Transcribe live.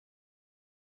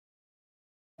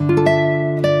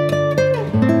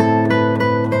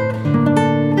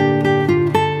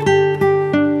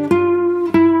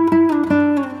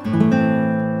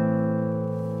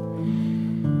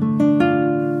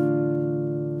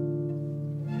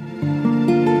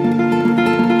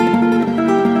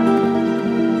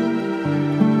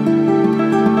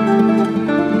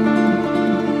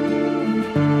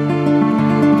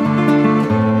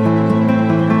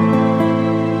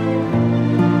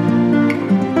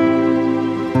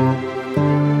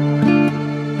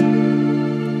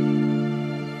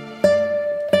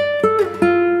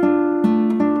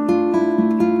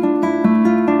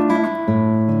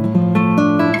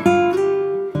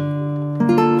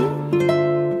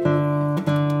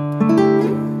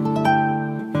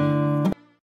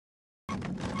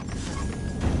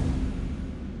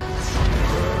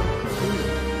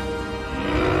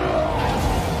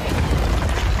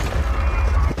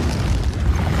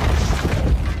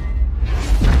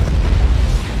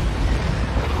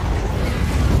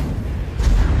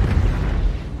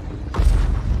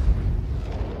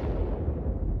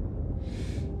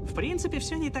принципе,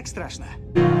 все не так страшно.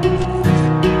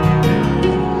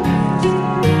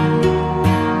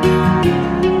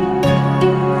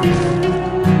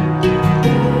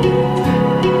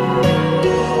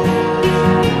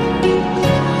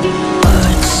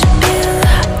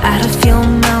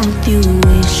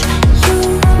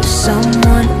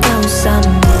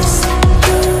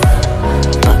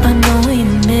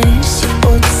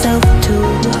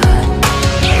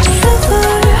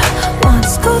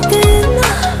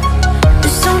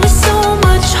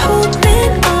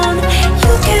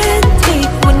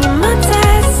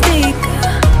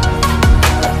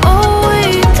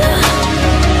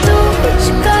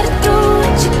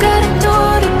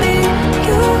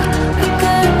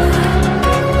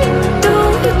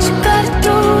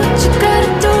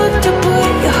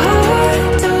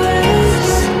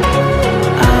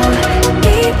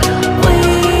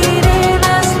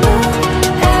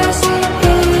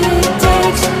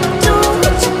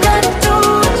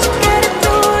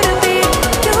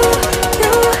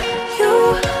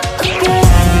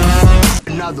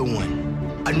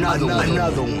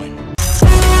 Another one.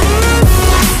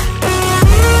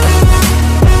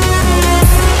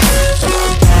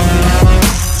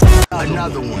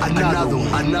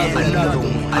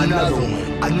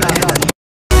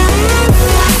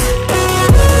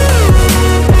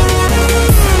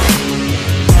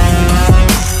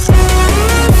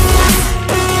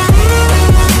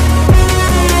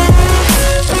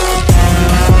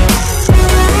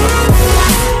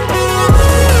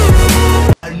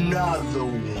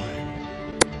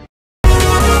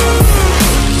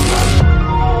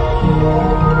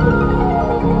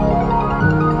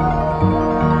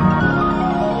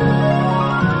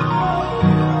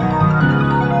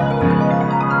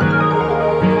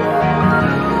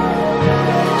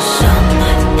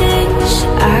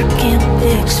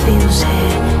 Feels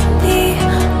heavy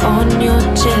on your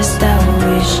chest. I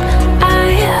wish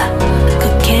I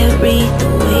could carry the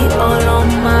weight all on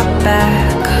my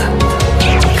back.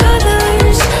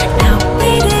 Colors now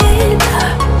faded.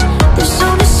 There's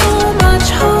only so much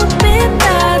hope in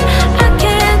that. I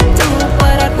can't do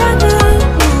what I'd rather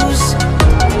lose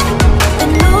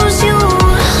than lose you.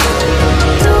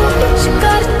 Do what you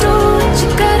gotta do, what you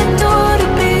gotta do to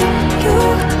be you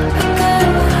again.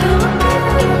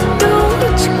 Do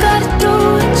what you gotta do,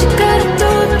 what you gotta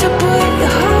do to put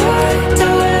your heart to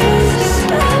rest.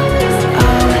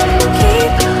 I'll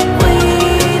keep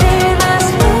waiting as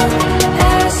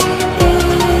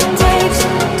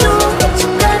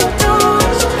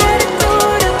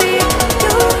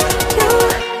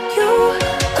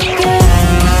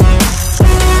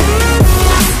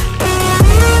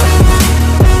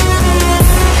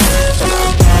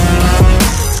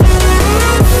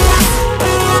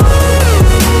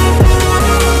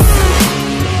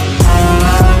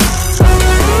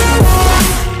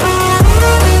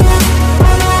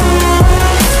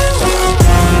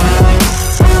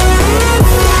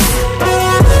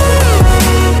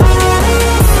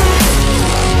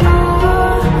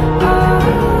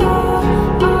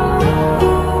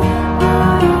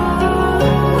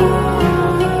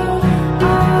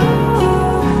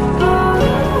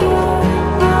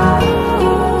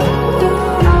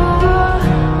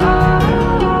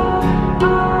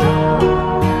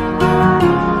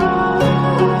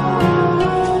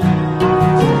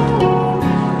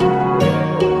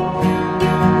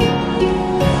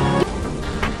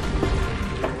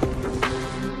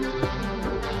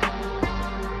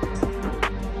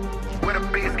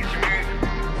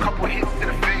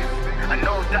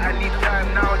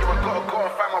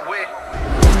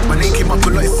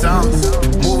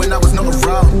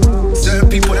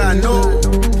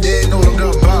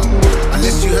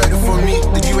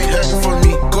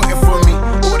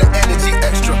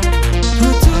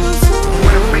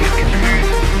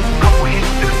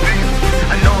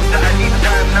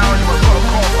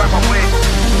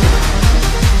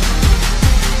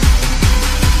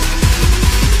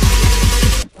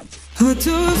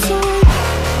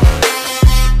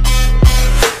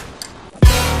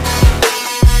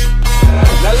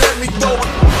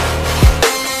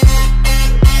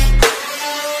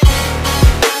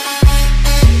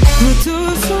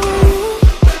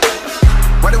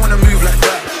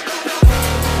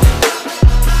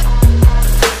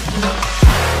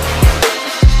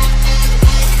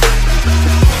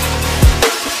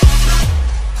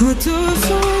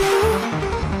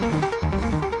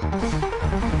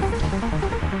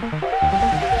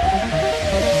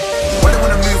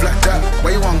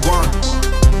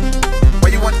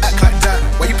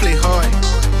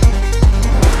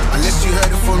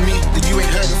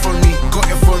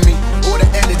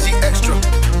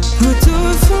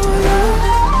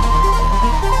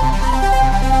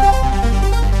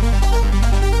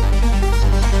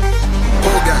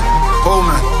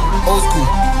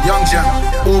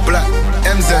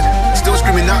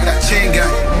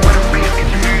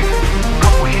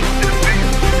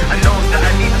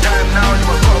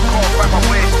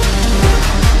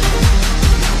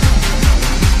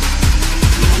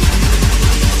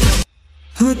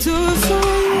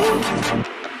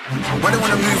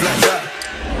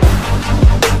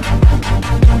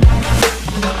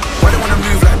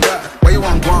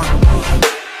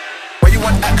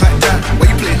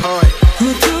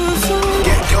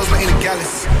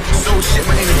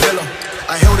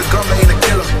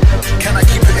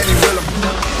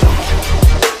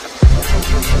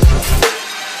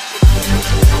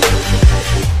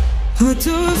never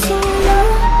do it for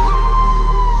love.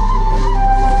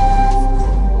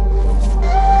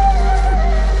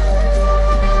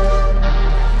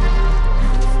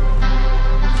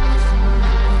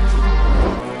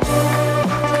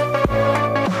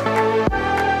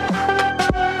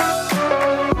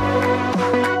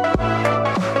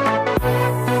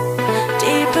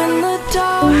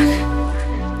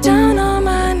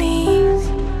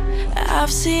 I've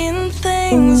seen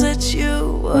things that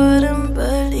you wouldn't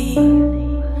believe.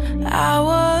 I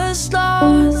was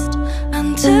lost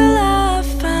until I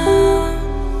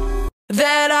found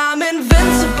that I'm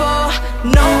invincible.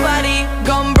 Nobody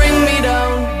gon' bring me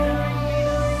down.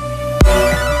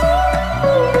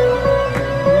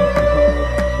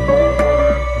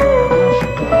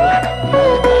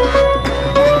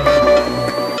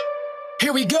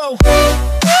 Here we go.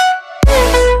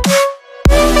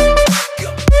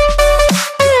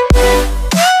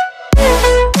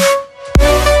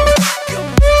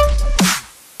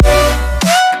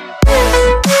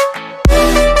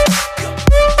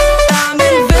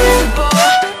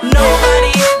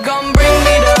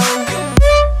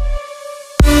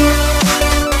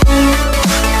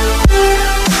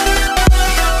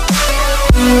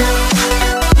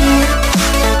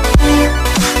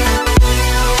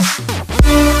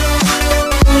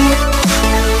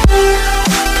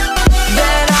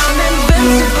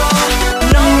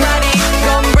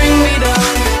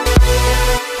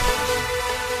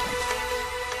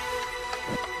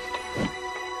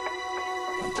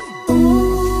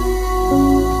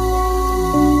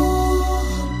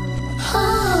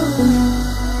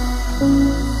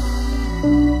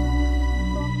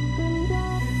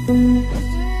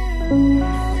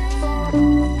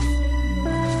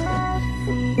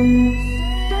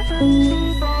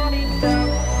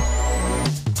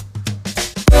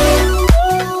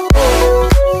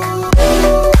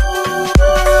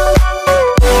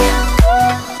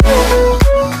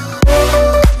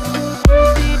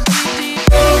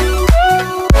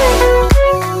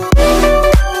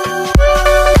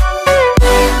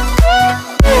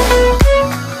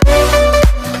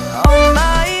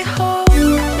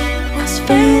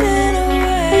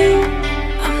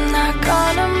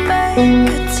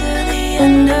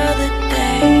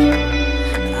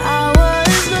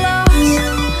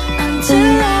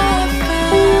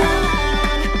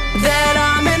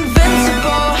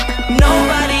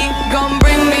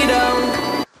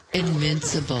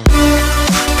 Invincible.